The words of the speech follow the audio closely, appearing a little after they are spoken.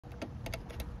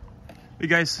Hey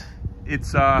guys,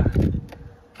 it's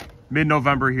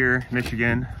mid-November here in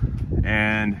Michigan,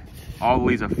 and all the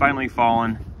leaves have finally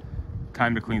fallen.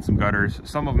 Time to clean some gutters.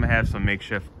 Some of them have some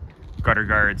makeshift gutter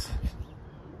guards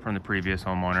from the previous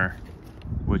homeowner,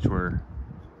 which were,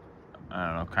 I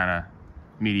don't know, kind of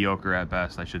mediocre at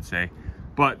best, I should say.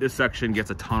 But this section gets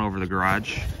a ton over the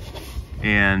garage,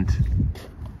 and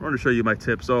I want to show you my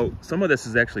tip. So some of this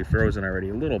is actually frozen already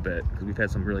a little bit because we've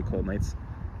had some really cold nights.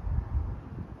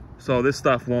 So this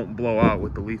stuff won't blow out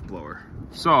with the leaf blower.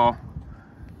 So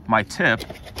my tip,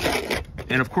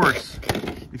 and of course,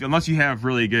 unless you have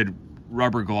really good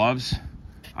rubber gloves,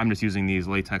 I'm just using these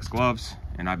latex gloves,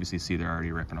 and obviously see they're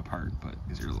already ripping apart, but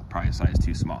these are probably a size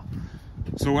too small.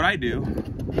 So what I do,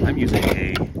 I'm using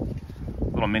a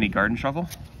little mini garden shovel,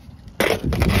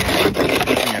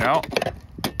 pushing it out.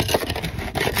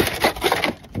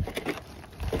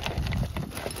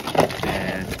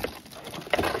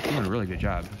 Doing a really good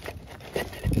job.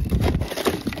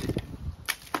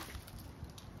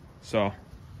 So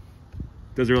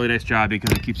does a really nice job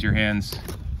because it keeps your hands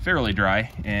fairly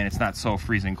dry and it's not so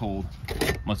freezing cold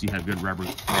unless you have good rubber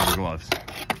gloves.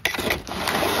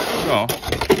 So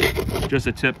just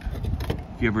a tip,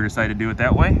 if you ever decide to do it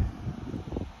that way,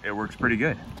 it works pretty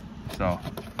good. So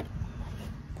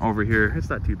over here, it's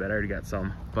not too bad, I already got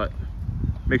some, but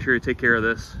make sure you take care of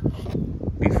this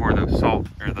before the salt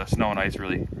or the snow and ice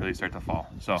really start to fall.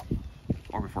 So,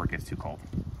 or before it gets too cold.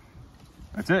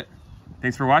 That's it.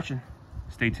 Thanks for watching.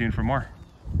 Stay tuned for more.